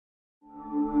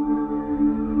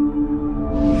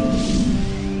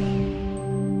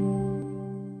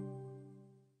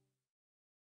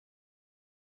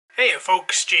Hey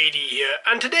folks, JD here,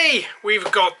 and today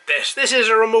we've got this. This is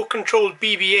a remote-controlled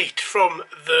BB-8 from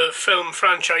the film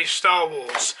franchise Star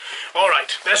Wars.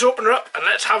 Alright, let's open her up and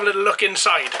let's have a little look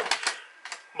inside.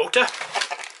 Motor,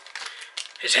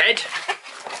 his head,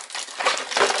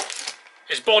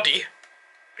 his body.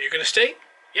 Are you going to stay?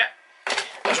 Yeah.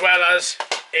 As well as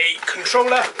a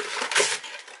controller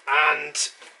and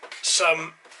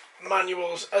some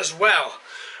manuals as well.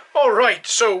 Alright,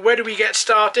 so where do we get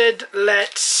started?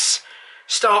 Let's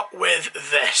start with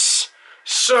this.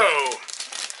 So,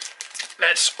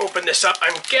 let's open this up.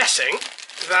 I'm guessing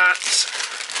that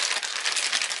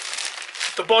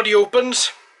the body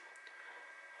opens.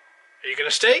 Are you going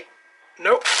to stay?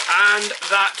 No. And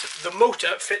that the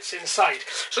motor fits inside.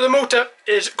 So the motor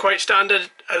is quite standard,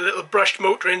 a little brushed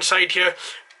motor inside here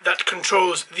that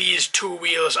controls these two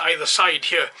wheels either side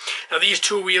here. Now these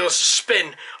two wheels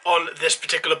spin on this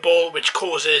particular ball, which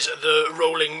causes the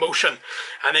rolling motion,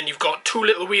 and then you've got two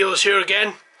little wheels here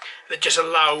again that just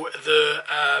allow the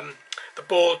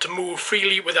ball to move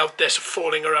freely without this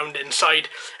falling around inside,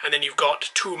 and then you've got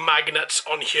two magnets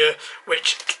on here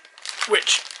which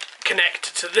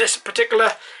connect to this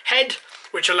particular head,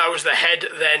 which allows the head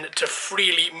then to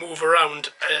freely move around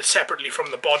separately from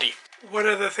the body. One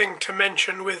other thing to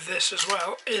mention with this as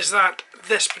well is that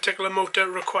this particular motor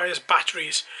requires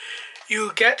batteries.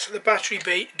 You'll get the battery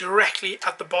bay directly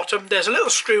at the bottom. There's a little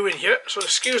screw in here, so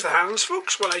excuse the hands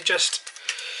folks while I just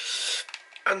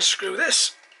unscrew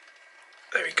this.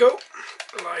 There we go,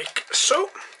 like so.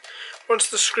 Once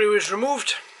the screw is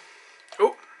removed,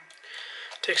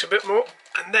 takes a bit more,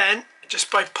 and then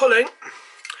just by pulling,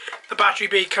 the battery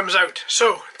bay comes out.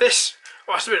 So this,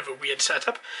 well, it's a bit of a weird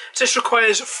setup. This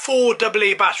requires 4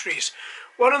 AA batteries,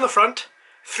 1 on the front,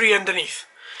 3 underneath.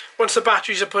 Once the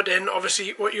batteries are put in,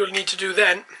 obviously what you'll need to do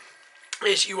then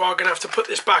is you are going to have to put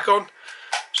this back on.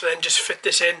 So then just fit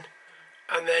this in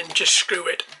and then just screw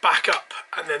it back up,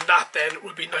 and then that then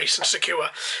will be nice and secure,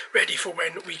 ready for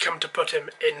when we come to put him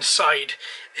inside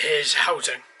his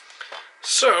housing.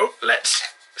 So let's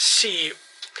see.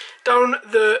 Down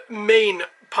the main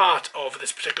part of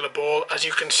this particular ball, as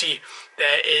you can see,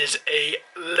 there is a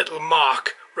little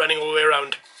mark running all the way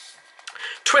around.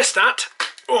 Twist that,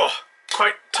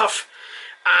 quite tough,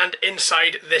 and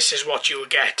inside this is what you'll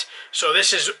get. So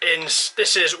this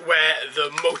is where the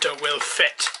motor will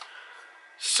fit.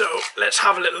 So let's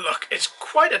have a little look. It's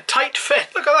quite a tight fit,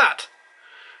 look at that,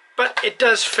 but it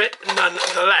does fit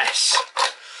nonetheless.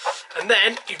 And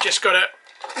then you've just got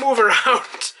to move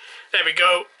around, there we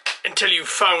go, until you've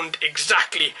found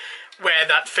exactly where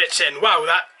that fits in. Wow,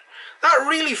 that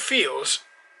really feels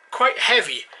quite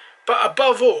heavy, but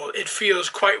above all it feels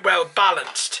quite well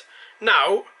balanced.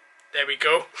 Now, there we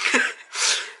go.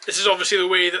 This is obviously the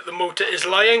way that the motor is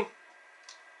lying.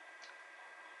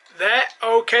 There,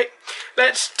 okay.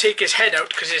 Let's take his head out,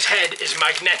 because his head is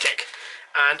magnetic,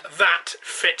 and that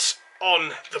fits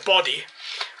on the body.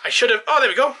 I should have, there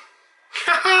we go.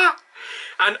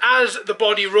 And as the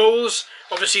body rolls,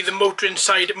 obviously the motor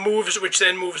inside moves, which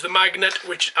then moves the magnet,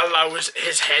 which allows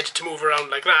his head to move around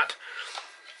like that.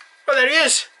 Well, there he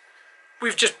is.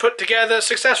 We've just put together,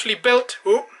 successfully built,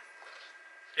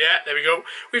 yeah, there we go.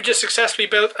 We've just successfully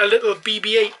built a little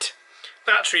BB-8.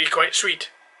 That's really quite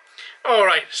sweet.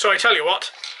 Alright, so I tell you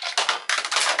what.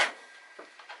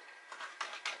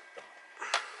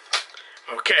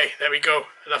 Okay, there we go.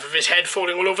 Enough of his head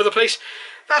falling all over the place.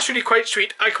 That's really quite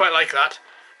sweet. I quite like that.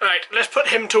 Alright, let's put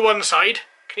him to one side.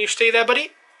 Can you stay there,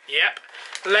 buddy? Yep.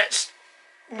 Let's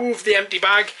move the empty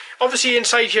bag. Obviously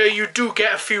inside here you do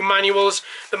get a few manuals.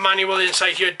 The manual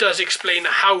inside here does explain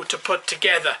how to put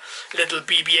together little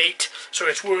BB-8, so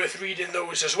it's worth reading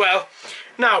those as well.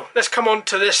 Now, let's come on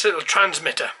to this little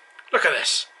transmitter. Look at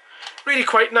this. Really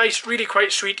quite nice, really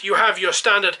quite sweet. You have your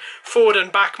standard forward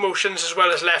and back motions as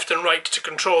well as left and right to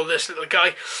control this little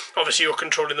guy. Obviously you're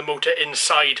controlling the motor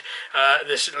inside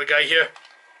this little guy here.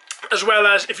 As well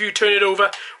as, if you turn it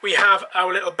over, we have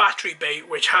our little battery bay,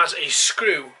 which has a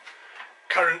screw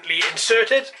currently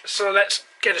inserted. So let's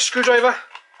get a screwdriver,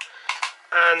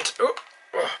 and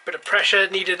bit of pressure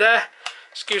needed there.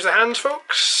 Excuse the hands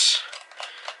folks.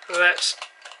 Let's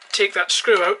take that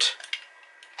screw out.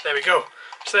 There we go.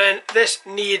 So then this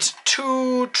needs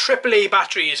 2 AAA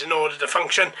batteries in order to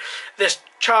function. This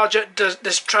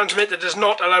transmitter does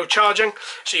not allow charging,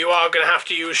 so you are going to have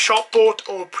to use shop bought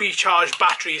or pre-charged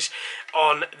batteries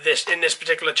on in this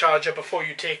particular charger before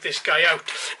you take this guy out.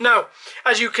 Now,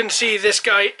 as you can see, this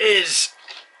guy is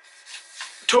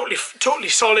totally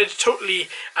solid, totally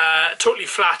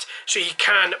flat, so he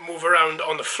can move around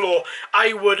on the floor.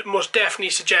 I would most definitely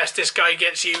suggest this guy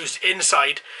gets used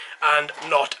inside and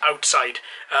not outside.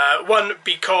 One,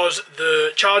 because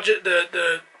the charger,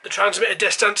 the transmitter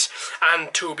distance,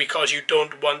 and two, because you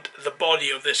don't want the body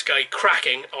of this guy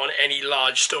cracking on any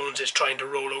large stones it's trying to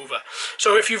roll over.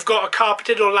 So if you've got a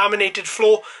carpeted or laminated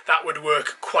floor, that would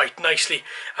work quite nicely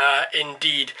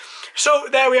indeed. So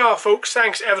there we are, folks.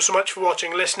 Thanks ever so much for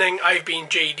watching and listening. I've been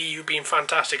JD. You've been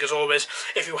fantastic as always.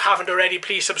 If you haven't already,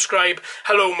 please subscribe.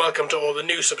 Hello and welcome to all the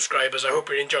new subscribers. I hope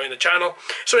you're enjoying the channel.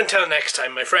 So until next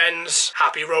time, my friends,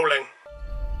 happy rolling.